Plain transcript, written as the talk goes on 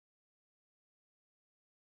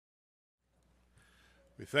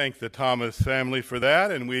We thank the Thomas family for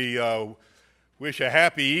that, and we wish a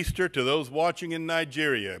happy Easter to those watching in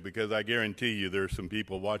Nigeria, because I guarantee you there's some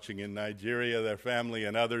people watching in Nigeria, their family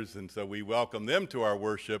and others, and so we welcome them to our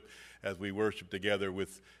worship as we worship together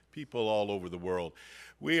with people all over the world.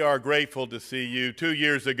 We are grateful to see you. 2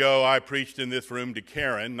 years ago, I preached in this room to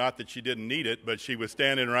Karen, not that she didn't need it, but she was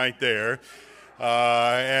standing right there.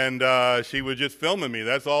 She was just filming me.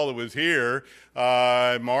 That's all that was here.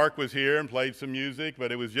 Mark was here and played some music,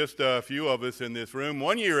 but it was just a few of us in this room.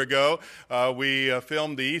 1 year ago, we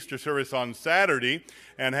filmed the Easter service on Saturday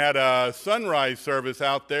and had a sunrise service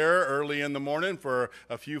out there early in the morning for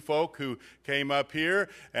a few folk who came up here.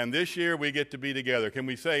 And this year, we get to be together. Can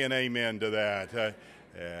we say an amen to that?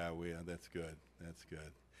 That's good. That's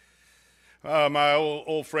good. My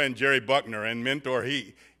old friend Jerry Buckner and mentor,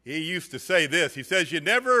 he used to say this. He says,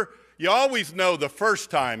 you always know the first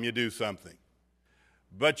time you do something,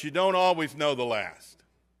 but you don't always know the last.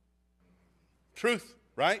 Truth,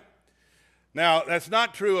 right? Now, that's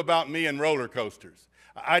not true about me and roller coasters.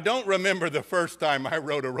 I don't remember the first time I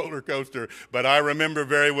rode a roller coaster, but I remember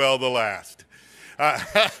very well the last.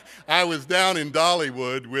 I was down in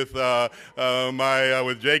Dollywood with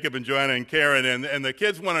with Jacob and Joanna and Karen, and the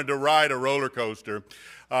kids wanted to ride a roller coaster,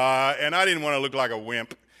 and I didn't want to look like a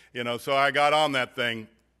wimp. So I got on that thing,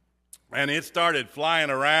 and it started flying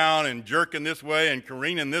around and jerking this way and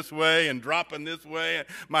careening this way and dropping this way.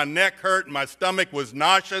 My neck hurt and my stomach was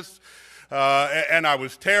nauseous, and I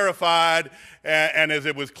was terrified. And as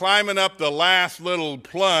it was climbing up the last little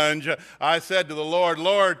plunge, I said to the Lord,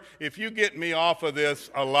 Lord, if you get me off of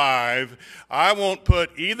this alive, I won't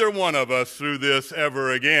put either one of us through this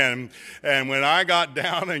ever again. And when I got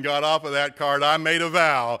down and got off of that cart, I made a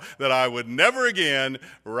vow that I would never again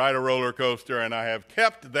ride a roller coaster, and I have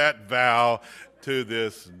kept that vow to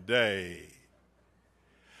this day.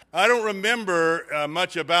 I don't remember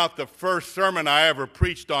much about the first sermon I ever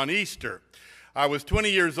preached on Easter. I was 20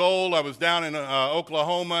 years old. I was down in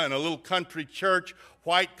Oklahoma in a little country church,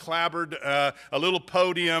 white clapboard, a little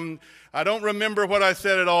podium. I don't remember what I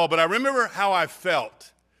said at all, but I remember how I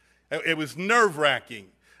felt. It was nerve-wracking.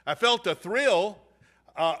 I felt a thrill,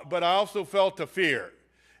 but I also felt a fear.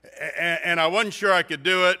 And I wasn't sure I could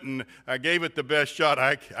do it, and I gave it the best shot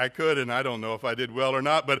I could, and I don't know if I did well or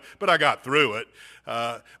not, but I got through it.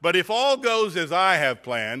 But if all goes as I have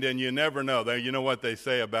planned, and you never know, you know what they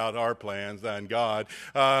say about our plans and God,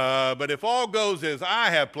 but if all goes as I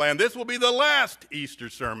have planned, this will be the last Easter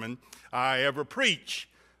sermon I ever preach.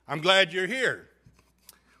 I'm glad you're here.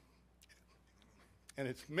 And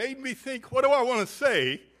it's made me think, what do I want to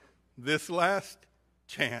say this last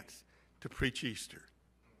chance to preach Easter?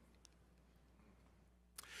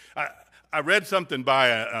 I read something by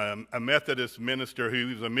a Methodist minister who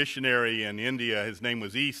was a missionary in India. His name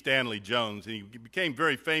was E. Stanley Jones. And he became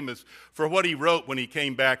very famous for what he wrote when he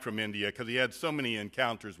came back from India, because he had so many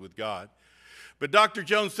encounters with God. But Dr.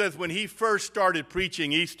 Jones says when he first started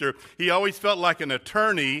preaching Easter, he always felt like an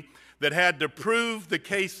attorney that had to prove the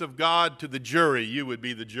case of God to the jury. You would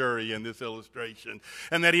be the jury in this illustration.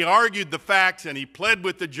 And that he argued the facts and he pled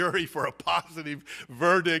with the jury for a positive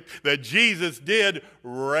verdict that Jesus did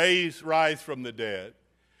rise from the dead.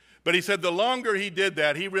 But he said the longer he did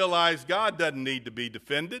that, he realized God doesn't need to be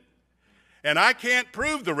defended. And I can't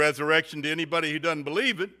prove the resurrection to anybody who doesn't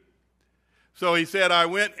believe it. So he said, I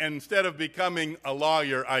went, and instead of becoming a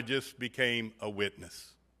lawyer, I just became a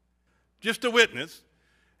witness. Just a witness.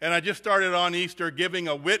 And I just started on Easter giving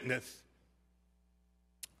a witness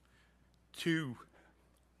to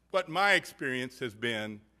what my experience has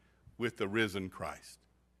been with the risen Christ.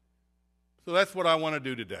 So that's what I want to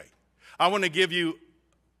do today. I want to give you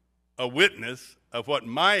a witness of what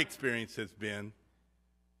my experience has been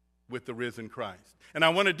with the risen Christ. And I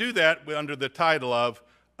want to do that under the title of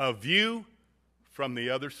A View from the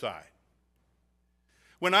Other Side.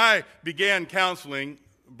 When I began counseling,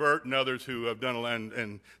 Bert and others who have done,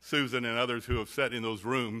 and Susan and others who have sat in those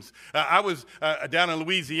rooms. I was down in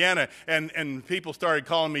Louisiana, and people started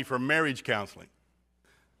calling me for marriage counseling.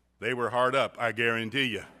 They were hard up, I guarantee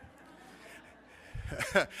you.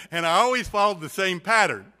 And I always followed the same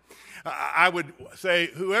pattern. I would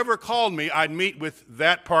say, whoever called me, I'd meet with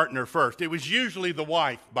that partner first. It was usually the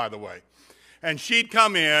wife, by the way. And she'd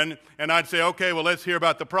come in, and I'd say, okay, well, let's hear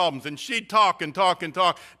about the problems. And she'd talk and talk and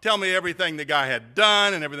talk, tell me everything the guy had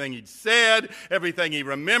done and everything he'd said, everything he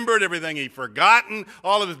remembered, everything he'd forgotten,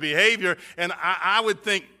 all of his behavior. And I would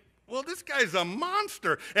think, well, this guy's a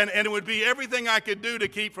monster. And it would be everything I could do to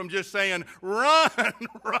keep from just saying, run,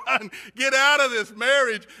 run, get out of this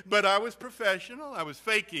marriage. But I was professional. I was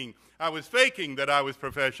faking that I was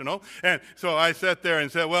professional. And so I sat there and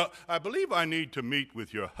said, well, I believe I need to meet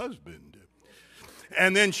with your husband.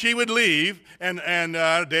 And then she would leave, and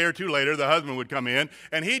a day or two later, the husband would come in,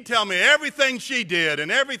 and he'd tell me everything she did, and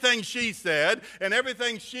everything she said, and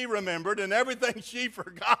everything she remembered, and everything she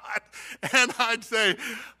forgot. And I'd say,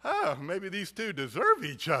 oh, maybe these two deserve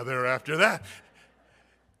each other after that.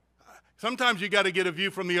 Sometimes you got to get a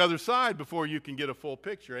view from the other side before you can get a full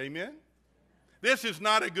picture. Amen? This is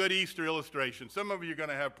not a good Easter illustration. Some of you are going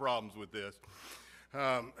to have problems with this.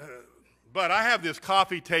 But I have this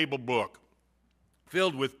coffee table book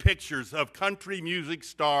filled with pictures of country music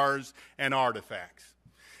stars and artifacts.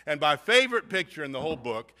 And my favorite picture in the whole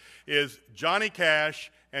book is Johnny Cash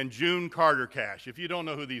and June Carter Cash. If you don't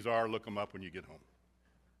know who these are, look them up when you get home.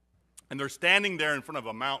 And they're standing there in front of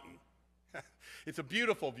a mountain. It's a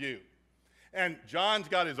beautiful view. And John's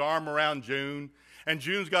got his arm around June, and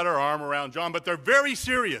June's got her arm around John, but they're very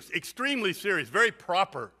serious, extremely serious, very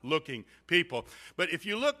proper-looking people. But if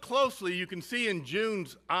you look closely, you can see in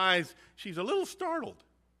June's eyes, she's a little startled.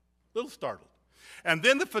 And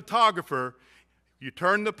then the photographer, you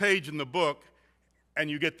turn the page in the book,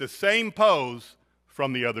 and you get the same pose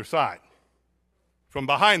from the other side, from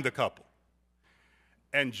behind the couple.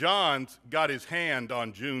 And John's got his hand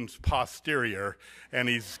on June's posterior, and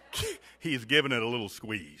he's giving it a little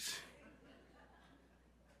squeeze.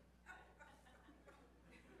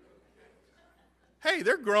 Hey,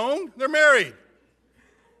 they're grown. They're married.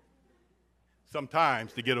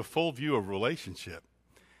 Sometimes to get a full view of a relationship,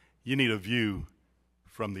 you need a view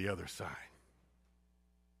from the other side.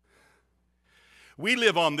 We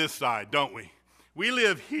live on this side, don't we? We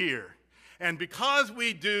live here. And because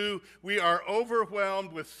we do, we are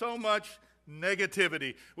overwhelmed with so much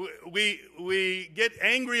negativity. We get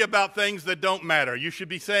angry about things that don't matter. You should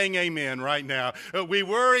be saying amen right now. We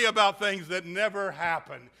worry about things that never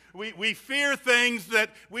happen. We fear things that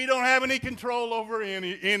we don't have any control over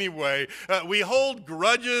anyway. We hold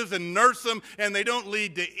grudges and nurse them, and they don't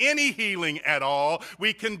lead to any healing at all.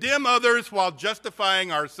 We condemn others while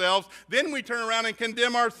justifying ourselves. Then we turn around and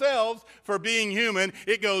condemn ourselves for being human.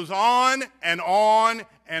 It goes on and on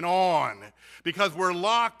and on, because we're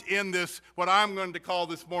locked in this, what I'm going to call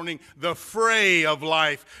this morning, the fray of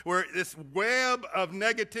life, where this web of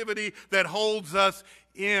negativity that holds us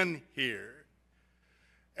in here.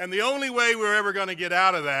 And the only way we're ever going to get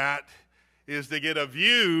out of that is to get a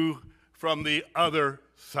view from the other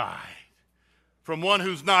side, from one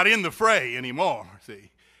who's not in the fray anymore, see,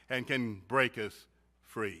 and can break us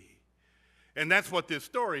free. And that's what this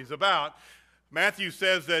story is about. Matthew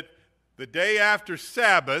says that the day after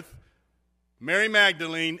Sabbath, Mary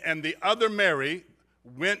Magdalene and the other Mary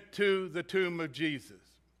went to the tomb of Jesus.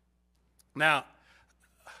 Now,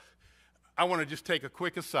 I want to just take a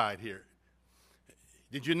quick aside here.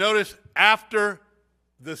 Did you notice after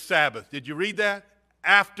the Sabbath? Did you read that?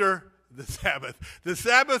 After the Sabbath. The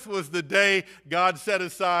Sabbath was the day God set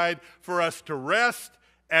aside for us to rest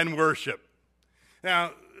and worship.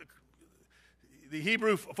 Now, the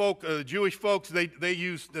Hebrew folk, Jewish folks, they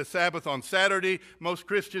use the Sabbath on Saturday. Most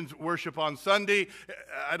Christians worship on Sunday.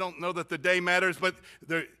 I don't know that the day matters, but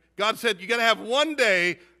God said you got to have one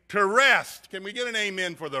day to rest. Can we get an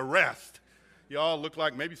amen for the rest? Y'all look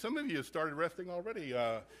like maybe some of you have started resting already.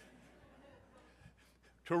 To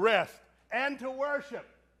rest and to worship.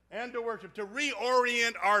 To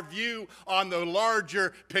reorient our view on the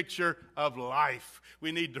larger picture of life.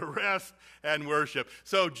 We need to rest and worship.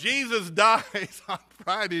 So Jesus dies on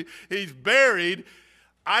Friday. He's buried.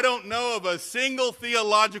 I don't know of a single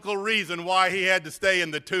theological reason why he had to stay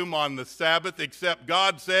in the tomb on the Sabbath, except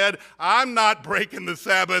God said, I'm not breaking the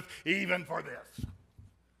Sabbath even for this.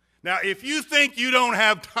 Now, if you think you don't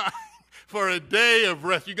have time for a day of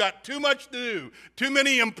rest, you got too much to do, too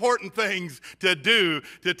many important things to do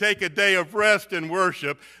to take a day of rest and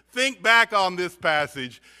worship, think back on this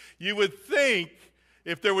passage. You would think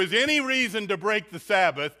if there was any reason to break the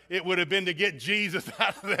Sabbath, it would have been to get Jesus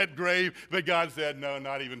out of that grave. But God said, no,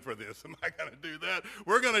 not even for this. Am I going to do that?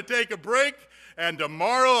 We're going to take a break, and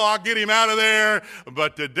tomorrow I'll get him out of there.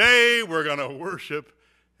 But today we're going to worship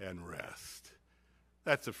and rest.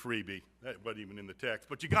 That's a freebie. That wasn't even in the text.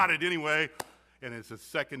 But you got it anyway, and it's a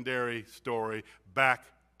secondary story back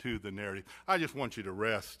to the narrative. I just want you to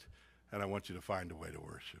rest, and I want you to find a way to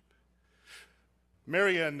worship.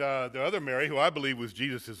 Mary and the other Mary, who I believe was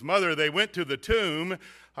Jesus' mother, they went to the tomb,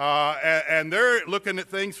 and they're looking at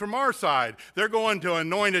things from our side. They're going to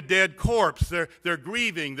anoint a dead corpse. They're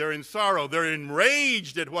grieving. They're in sorrow. They're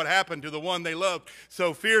enraged at what happened to the one they loved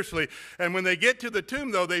so fiercely. And when they get to the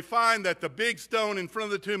tomb, though, they find that the big stone in front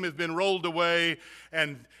of the tomb has been rolled away,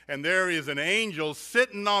 and there is an angel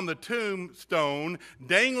sitting on the tombstone,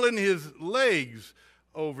 dangling his legs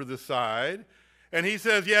over the side. And he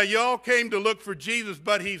says, yeah, y'all came to look for Jesus,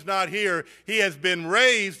 but he's not here. He has been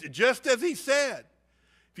raised just as he said.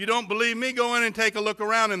 If you don't believe me, go in and take a look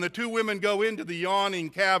around. And the two women go into the yawning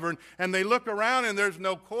cavern, and they look around, and there's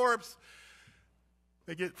no corpse.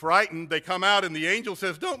 They get frightened. They come out, and the angel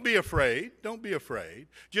says, don't be afraid. Don't be afraid.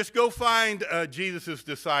 Just go find Jesus'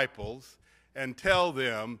 disciples and tell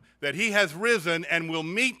them that he has risen and will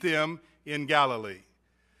meet them in Galilee.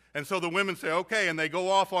 And so the women say, okay, and they go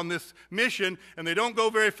off on this mission, and they don't go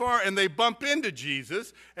very far, and they bump into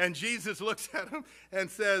Jesus, and Jesus looks at them and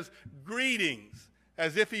says, greetings,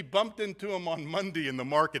 as if he bumped into them on Monday in the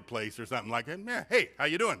marketplace or something like that. Yeah, hey, how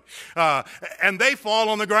you doing? And they fall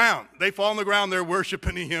on the ground. They fall on the ground. They're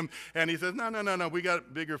worshiping him, and he says, no, we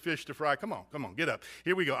got bigger fish to fry. Come on, get up.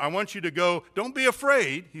 Here we go. I want you to go. Don't be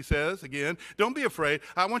afraid, he says again. Don't be afraid.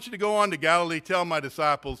 I want you to go on to Galilee. Tell my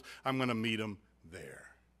disciples I'm going to meet them there.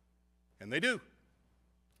 And they do.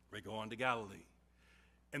 They go on to Galilee.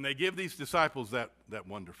 And they give these disciples that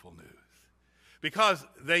wonderful news. Because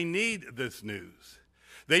they need this news.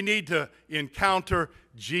 They need to encounter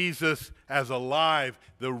Jesus as alive,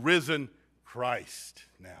 the risen Christ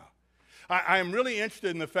now. I am really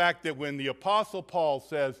interested in the fact that when the Apostle Paul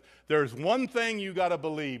says, there's one thing you got to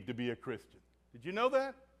believe to be a Christian. Did you know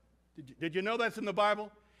that? Did you know that's in the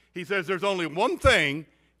Bible? He says there's only one thing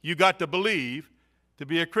you got to believe to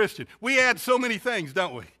be a Christian. We add so many things,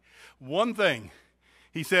 don't we? One thing.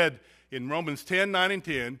 He said in Romans 10, 9 and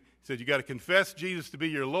 10, he said you got to confess Jesus to be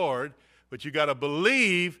your Lord, but you got to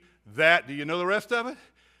believe that, do you know the rest of it?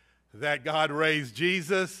 That God raised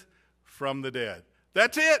Jesus from the dead.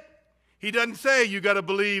 That's it. He doesn't say you got to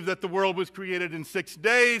believe that the world was created in 6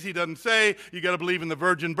 days. He doesn't say you got to believe in the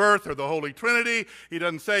virgin birth or the Holy Trinity. He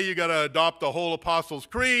doesn't say you got to adopt the whole Apostles'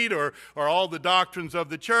 Creed or all the doctrines of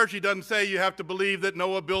the church. He doesn't say you have to believe that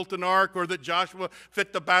Noah built an ark or that Joshua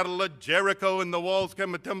fit the battle of Jericho and the walls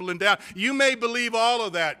come tumbling down. You may believe all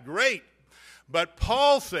of that. Great. But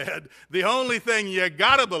Paul said the only thing you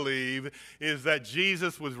got to believe is that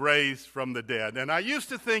Jesus was raised from the dead. And I used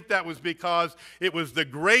to think that was because it was the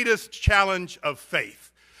greatest challenge of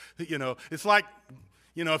faith. You know, it's like,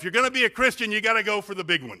 you know, if you're going to be a Christian, you got to go for the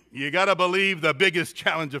big one. You got to believe the biggest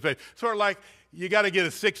challenge of faith. Sort of like you got to get a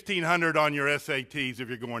 1600 on your SATs if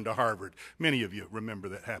you're going to Harvard. Many of you remember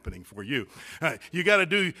that happening for you. You got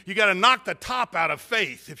to knock the top out of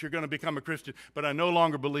faith if you're going to become a Christian. But I no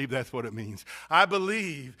longer believe that's what it means. I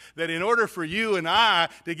believe that in order for you and I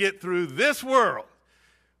to get through this world,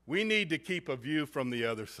 we need to keep a view from the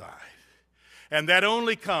other side. And that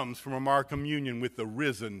only comes from our communion with the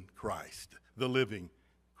risen Christ, the living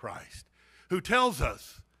Christ, who tells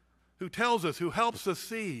us, who helps us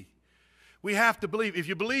see. We have to believe. If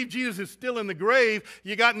you believe Jesus is still in the grave,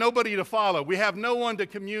 you got nobody to follow. We have no one to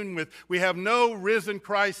commune with. We have no risen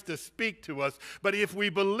Christ to speak to us. But if we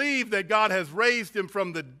believe that God has raised him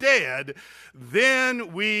from the dead,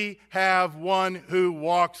 then we have one who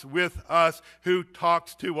walks with us, who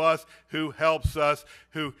talks to us, who helps us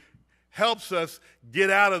get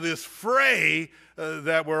out of this fray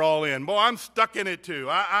that we're all in. Boy, I'm stuck in it too.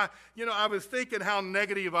 I was thinking how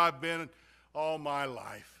negative I've been all my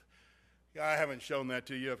life. I haven't shown that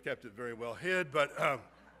to you. I've kept it very well hid. But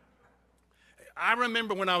I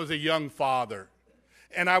remember when I was a young father,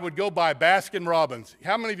 and I would go by Baskin-Robbins.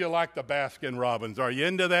 How many of you like the Baskin-Robbins? Are you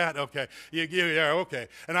into that? Okay. Yeah, okay.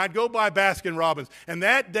 And I'd go by Baskin-Robbins. And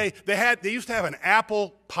that day, they used to have an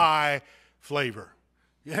apple pie flavor.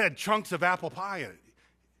 It had chunks of apple pie in it.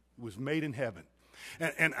 It was made in heaven.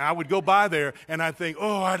 And I would go by there, and I'd think,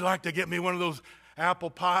 oh, I'd like to get me one of those apple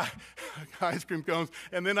pie ice cream cones.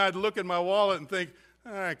 And then I'd look in my wallet and think,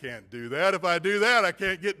 I can't do that. If I do that, I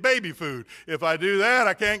can't get baby food. If I do that,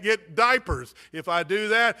 I can't get diapers. If I do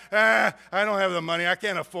that, I don't have the money. I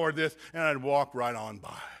can't afford this. And I'd walk right on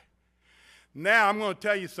by. Now, I'm going to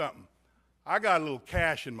tell you something. I got a little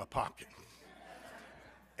cash in my pocket.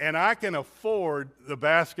 And I can afford the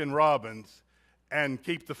Baskin-Robbins and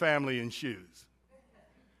keep the family in shoes.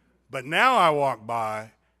 But now I walk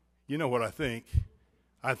by, you know what I think?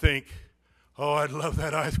 I think, oh, I'd love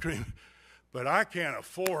that ice cream, but I can't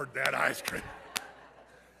afford that ice cream.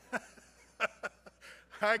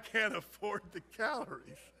 I can't afford the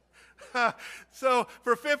calories. So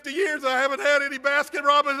for 50 years, I haven't had any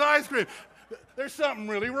Baskin-Robbins ice cream. There's something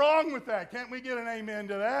really wrong with that. Can't we get an amen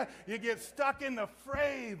to that? You get stuck in the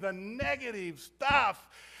fray, the negative stuff,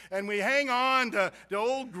 and we hang on to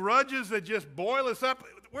old grudges that just boil us up.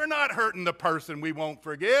 We're not hurting the person we won't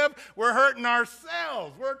forgive. We're hurting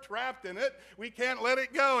ourselves. We're trapped in it. We can't let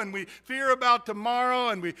it go, and we fear about tomorrow,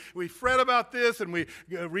 and we fret about this, and we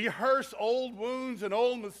rehearse old wounds and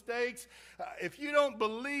old mistakes. If you don't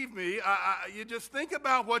believe me, you just think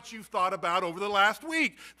about what you've thought about over the last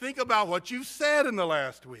week. Think about what you've said in the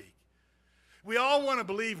last week. We all want to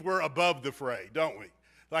believe we're above the fray, don't we?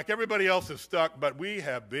 Like everybody else is stuck, but we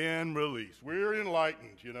have been released. We're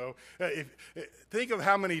enlightened, you know. Think of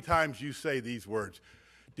how many times you say these words.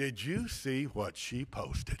 Did you see what she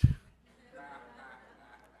posted?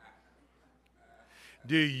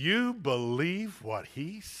 Do you believe what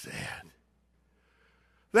he said?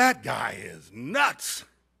 That guy is nuts.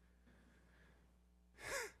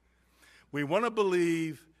 We want to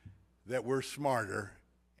believe that we're smarter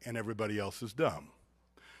and everybody else is dumb.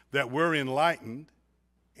 That we're enlightened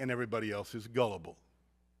and everybody else is gullible.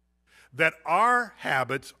 That our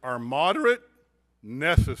habits are moderate,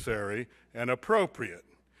 necessary, and appropriate.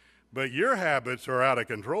 But your habits are out of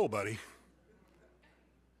control, buddy.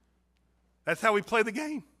 That's how we play the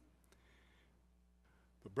game.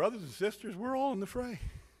 But brothers and sisters, we're all in the fray.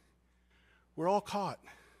 We're all caught.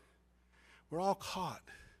 We're all caught.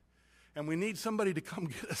 And we need somebody to come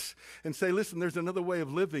get us and say, listen, there's another way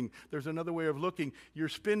of living. There's another way of looking. You're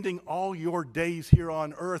spending all your days here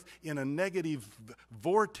on earth in a negative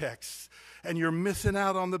vortex, and you're missing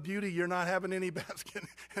out on the beauty. You're not having any Baskin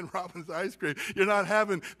and Robbins ice cream. You're not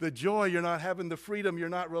having the joy. You're not having the freedom. You're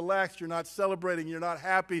not relaxed. You're not celebrating. You're not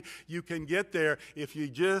happy. You can get there if you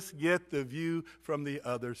just get the view from the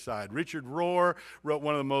other side. Richard Rohr wrote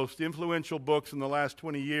one of the most influential books in the last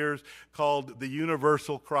 20 years called The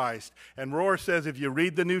Universal Christ. And Rohr says if you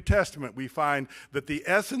read the New Testament, we find that the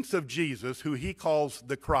essence of Jesus, who he calls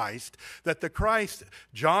the Christ, that the Christ,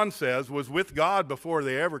 John says, was with God before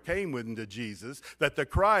they ever came into Jesus, that the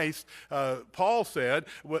Christ, Paul said,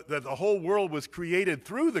 that the whole world was created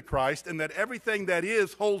through the Christ, and that everything that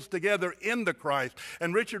is holds together in the Christ.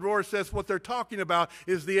 And Richard Rohr says what they're talking about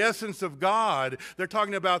is the essence of God. They're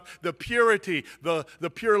talking about the purity, the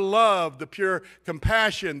pure love, the pure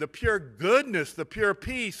compassion, the pure goodness, the pure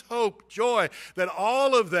peace, hope, joy, that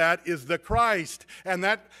all of that is the Christ, and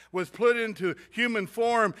that was put into human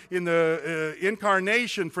form in the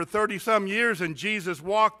incarnation for 30-some years, and Jesus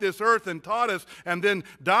walked this earth and taught us and then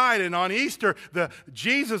died, and on Easter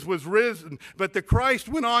Jesus was risen, but the Christ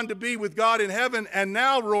went on to be with God in heaven. And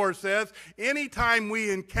now, Rohr says, anytime we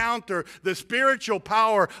encounter the spiritual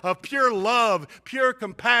power of pure love, pure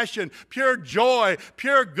compassion, pure joy,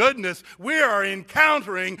 pure goodness, we are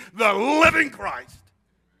encountering the living Christ.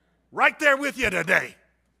 Right there with you today.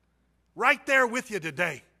 Right there with you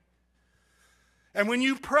today. And when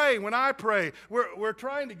you pray, when I pray, we're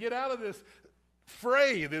trying to get out of this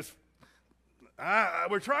fray,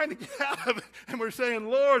 we're trying to get out of it, and we're saying,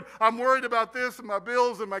 Lord, I'm worried about this and my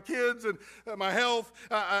bills and my kids and my health.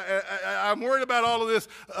 I'm worried about all of this.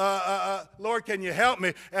 Lord, can you help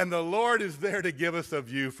me? And the Lord is there to give us a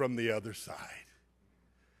view from the other side.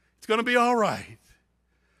 It's going to be all right.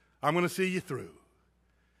 I'm going to see you through.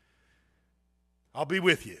 I'll be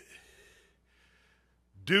with you.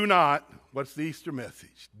 Do not, what's the Easter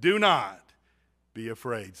message? Do not be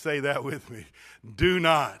afraid. Say that with me. Do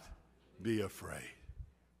not be afraid.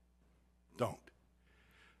 Don't.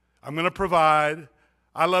 I'm going to provide.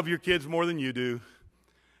 I love your kids more than you do.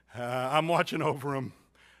 I'm watching over them.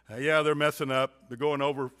 Yeah, they're messing up. They're going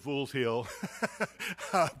over Fool's Hill.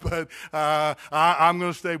 But I'm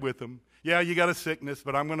going to stay with them. Yeah, you got a sickness,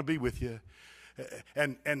 but I'm going to be with you.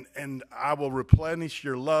 And I will replenish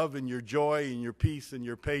your love and your joy and your peace and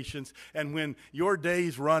your patience. And when your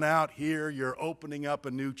days run out here, you're opening up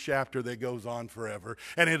a new chapter that goes on forever.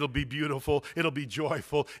 And it'll be beautiful. It'll be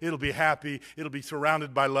joyful. It'll be happy. It'll be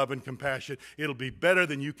surrounded by love and compassion. It'll be better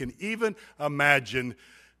than you can even imagine.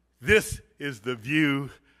 This is the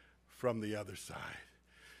view from the other side.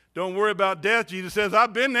 Don't worry about death. Jesus says,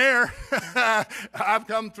 I've been there. I've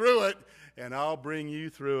come through it, and I'll bring you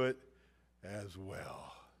through it as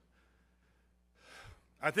well.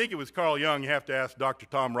 I think it was Carl Jung. You have to ask Dr.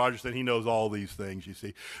 Tom Rogerson. He knows all these things, you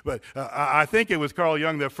see. But I think it was Carl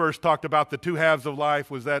Jung that first talked about the two halves of life.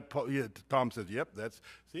 Was that? Yeah, Tom says, yep,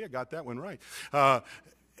 see, I got that one right.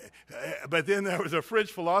 But then there was a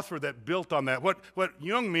French philosopher that built on that. What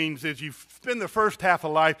Jung means is you spend the first half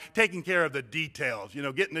of life taking care of the details, you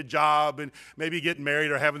know, getting a job and maybe getting married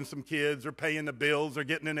or having some kids or paying the bills or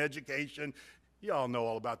getting an education. You all know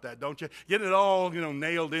all about that, don't you? Getting it all,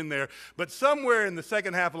 nailed in there. But somewhere in the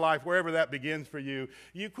second half of life, wherever that begins for you,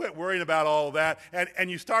 you quit worrying about all of that, and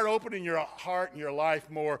you start opening your heart and your life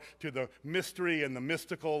more to the mystery and the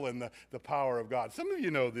mystical and the power of God. Some of you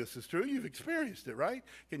know this is true. You've experienced it, right?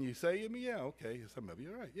 Can you say, yeah, okay, some of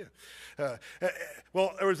you, right, yeah.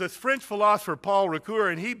 Well, there was this French philosopher, Paul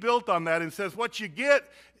Ricoeur, and he built on that and says, what you get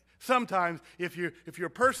sometimes, if you're a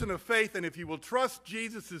person of faith and if you will trust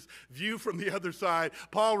Jesus' view from the other side,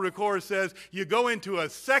 Paul Ricoeur says, you go into a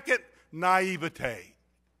second naivete.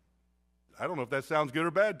 I don't know if that sounds good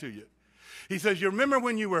or bad to you. He says, you remember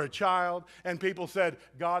when you were a child and people said,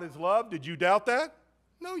 God is love? Did you doubt that?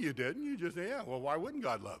 No, you didn't. You just said, yeah, well, why wouldn't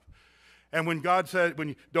God love? And when God said,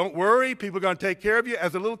 don't worry, people are going to take care of you,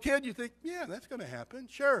 as a little kid, you think, yeah, that's going to happen.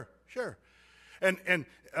 Sure. And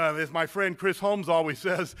as my friend Chris Holmes always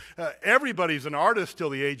says, everybody's an artist till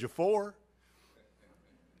the age of 4.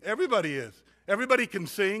 Everybody is. Everybody can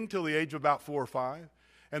sing till the age of about 4 or 5.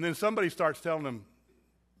 And then somebody starts telling them,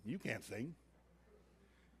 you can't sing.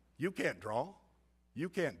 You can't draw. You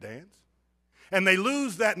can't dance. And they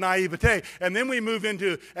lose that naivete. And then we move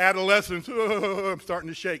into adolescence. Oh, I'm starting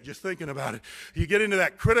to shake just thinking about it. You get into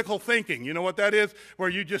that critical thinking. You know what that is? Where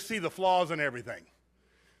you just see the flaws in everything.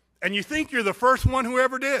 And you think you're the first one who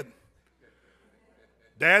ever did.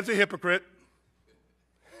 Dad's a hypocrite.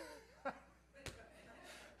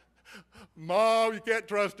 Mom, you can't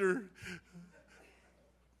trust her.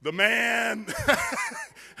 The man.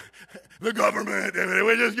 The government.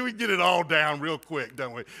 We get it all down real quick,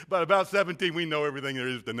 don't we? But about 17, we know everything there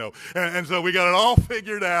is to know. And so we got it all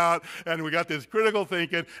figured out, and we got this critical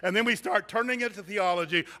thinking, and then we start turning it to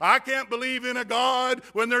theology. I can't believe in a God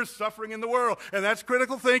when there's suffering in the world. And that's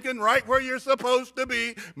critical thinking right where you're supposed to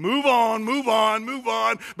be. Move on.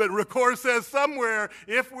 But Ricoeur says somewhere,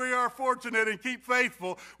 if we are fortunate and keep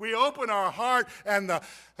faithful, we open our heart and the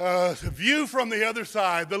view from the other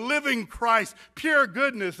side, the living Christ, pure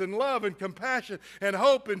goodness and love and compassion and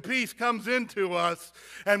hope and peace comes into us,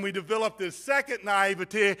 and we develop this second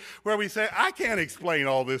naivete where we say, I can't explain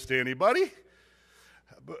all this to anybody,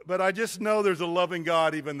 but I just know there's a loving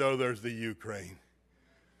God even though there's the Ukraine.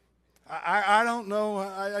 I don't know,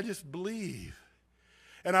 I just believe.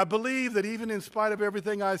 And I believe that even in spite of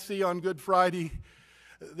everything I see on Good Friday,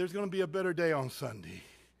 there's going to be a better day on Sunday.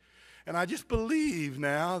 And I just believe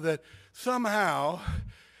now that somehow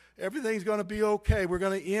everything's going to be okay. We're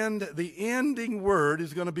going to end, the ending word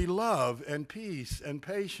is going to be love and peace and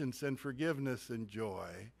patience and forgiveness and joy.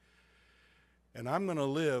 And I'm going to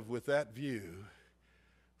live with that view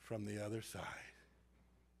from the other side.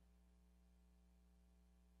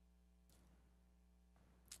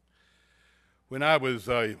 When I was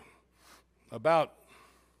about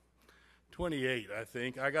 28, I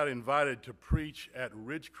think, I got invited to preach at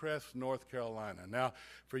Ridgecrest, North Carolina. Now,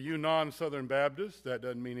 for you non-Southern Baptists, that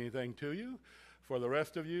doesn't mean anything to you. For the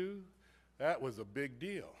rest of you, that was a big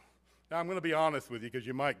deal. Now, I'm going to be honest with you because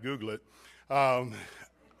you might Google it. I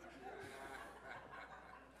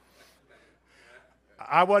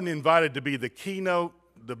wasn't invited to be the keynote,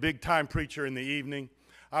 the big-time preacher in the evening.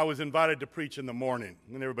 I was invited to preach in the morning,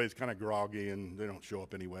 and everybody's kind of groggy, and they don't show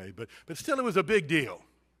up anyway. But still, it was a big deal.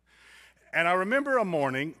 And I remember a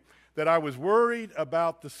morning that I was worried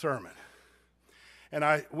about the sermon. And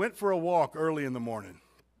I went for a walk early in the morning.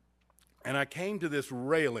 And I came to this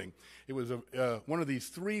railing. It was one of these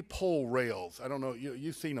 3-pole rails. I don't know,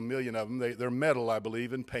 you've seen a million of them. They're metal, I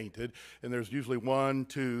believe, and painted. And there's usually 1,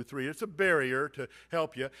 2, 3. It's a barrier to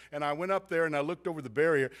help you. And I went up there and I looked over the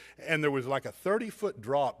barrier, and there was like a 30-foot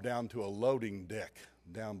drop down to a loading deck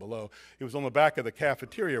down below. It was on the back of the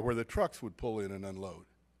cafeteria where the trucks would pull in and unload.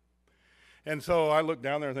 And so I looked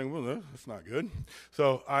down there and think, well, that's not good.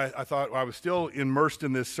 So I thought, I was still immersed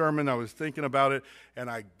in this sermon. I was thinking about it, and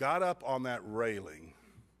I got up on that railing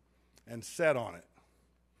and sat on it.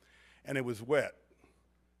 And it was wet.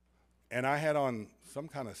 And I had on some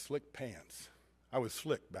kind of slick pants. I was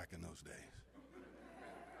slick back in those days.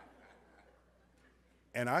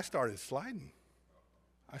 And I started sliding.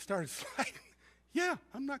 Yeah,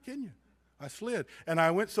 I'm not kidding you. I slid. And I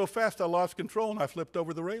went so fast I lost control, and I flipped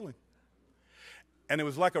over the railing. And it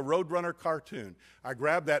was like a Roadrunner cartoon. I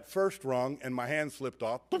grabbed that first rung, and my hand slipped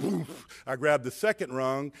off. I grabbed the second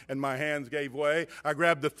rung, and my hands gave way. I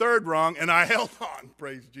grabbed the third rung, and I held on,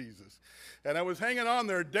 praise Jesus. And I was hanging on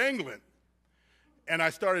there dangling. And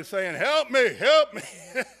I started saying, help me, help me.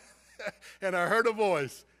 And I heard a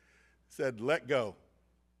voice said, let go.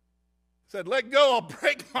 I said, let go, I'll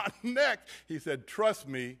break my neck. He said, trust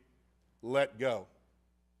me, let go.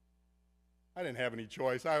 I didn't have any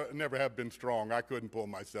choice. I never have been strong. I couldn't pull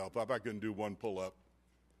myself up. I couldn't do one pull-up.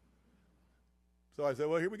 So I said,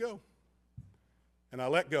 well, here we go. And I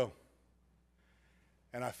let go.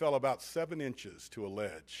 And I fell about 7 inches to a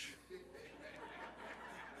ledge.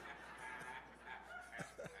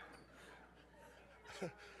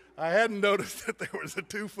 I hadn't noticed that there was a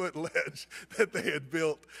 2-foot ledge that they had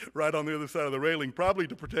built right on the other side of the railing, probably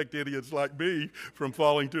to protect idiots like me from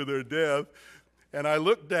falling to their death. And I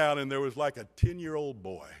looked down, and there was like a 10-year-old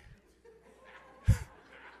boy.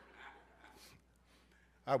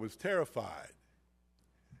 I was terrified,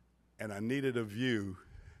 and I needed a view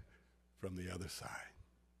from the other side.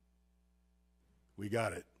 We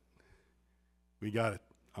got it. We got it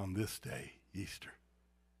on this day, Easter.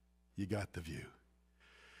 You got the view.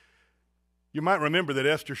 You might remember that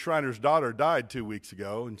Esther Schreiner's daughter died 2 weeks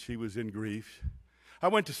ago, and she was in grief. I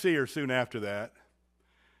went to see her soon after that.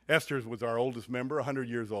 Esther was our oldest member, 100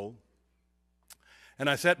 years old. And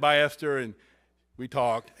I sat by Esther, and we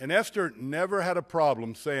talked. And Esther never had a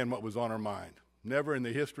problem saying what was on her mind. Never in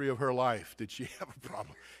the history of her life did she have a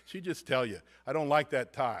problem. She'd just tell you, I don't like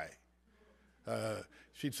that tie.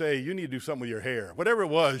 She'd say, you need to do something with your hair. Whatever it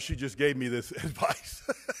was, she just gave me this advice.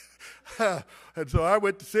 And so I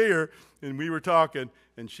went to see her, and we were talking,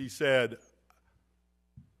 and she said,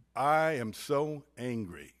 I am so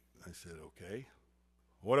angry. I said, okay.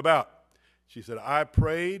 What about? She said, I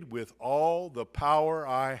prayed with all the power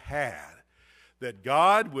I had that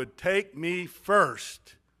God would take me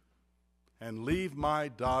first and leave my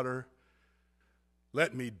daughter.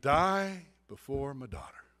 Let me die before my daughter.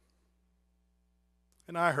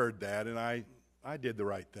 And I heard that, and I did the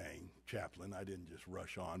right thing, chaplain. I didn't just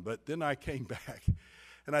rush on. But then I came back,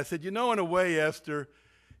 and I said, you know, in a way, Esther,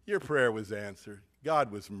 your prayer was answered.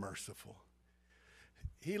 God was merciful.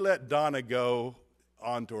 He let Donna go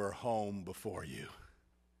onto her home before you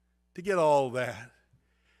to get all that.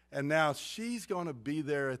 And now she's going to be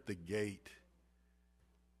there at the gate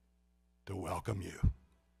to welcome you.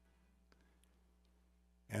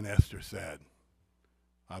 And Esther said,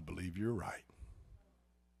 I believe you're right.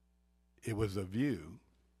 It was a view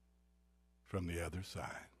from the other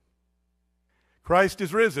side. Christ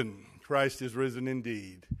is risen. Christ is risen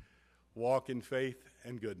indeed. Walk in faith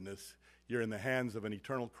and goodness. You're in the hands of an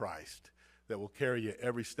eternal Christ that will carry you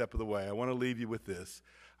every step of the way. I want to leave you with this.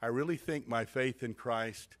 I really think my faith in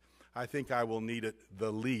Christ, I think I will need it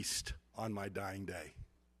the least on my dying day.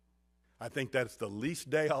 I think that's the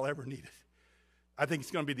least day I'll ever need it. I think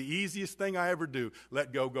it's going to be the easiest thing I ever do.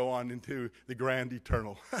 Let go on into the grand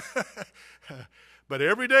eternal. But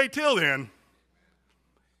every day till then,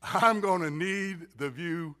 I'm going to need the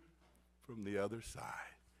view from the other side.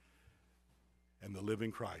 And the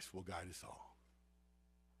living Christ will guide us all.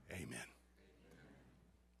 Amen.